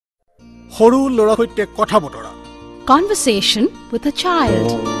সৰু ল'ৰাৰ সৈতে কথা বতৰা Conversation with a child.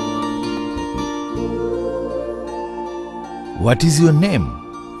 What is your name?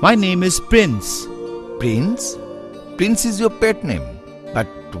 My name is Prince. Prince? Prince is your pet name. But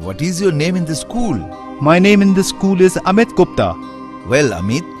what is your name in the school? My name in the school is Amit Gupta. Well,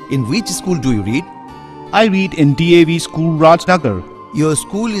 Amit, in which school do you read? I read in DAV School, Rajnagar. Your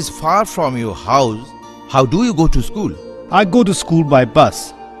school is far from your house. How do you go to school? I go to school by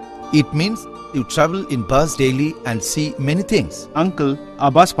bus. It means you travel in bus daily and see many things. Uncle,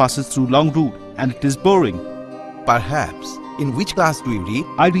 our bus passes through long route and it is boring. Perhaps. In which class do you read?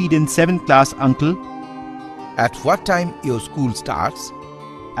 I read in 7th class, Uncle. At what time your school starts?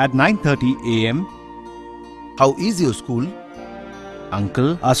 At 9:30 a.m. How is your school?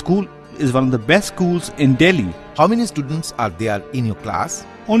 Uncle, our school is one of the best schools in Delhi. How many students are there in your class?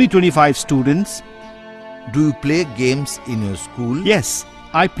 Only 25 students. Do you play games in your school? Yes,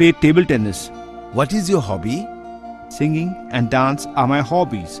 I play table tennis. What is your hobby? Singing and dance are my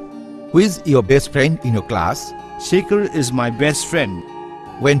hobbies. Who is your best friend in your class? Shaker is my best friend.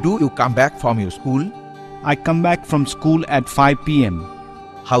 When do you come back from your school? I come back from school at 5 p.m.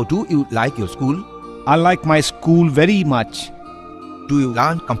 How do you like your school? I like my school very much. Do you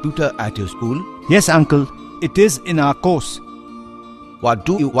learn computer at your school? Yes, Uncle, it is in our course. What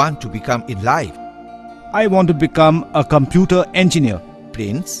do you want to become in life? I want to become a computer engineer.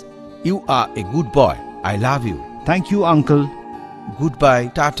 Prince, you are a good boy. I love you. Thank you, Uncle. Goodbye,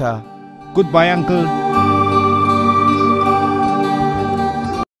 Tata. Goodbye, Uncle.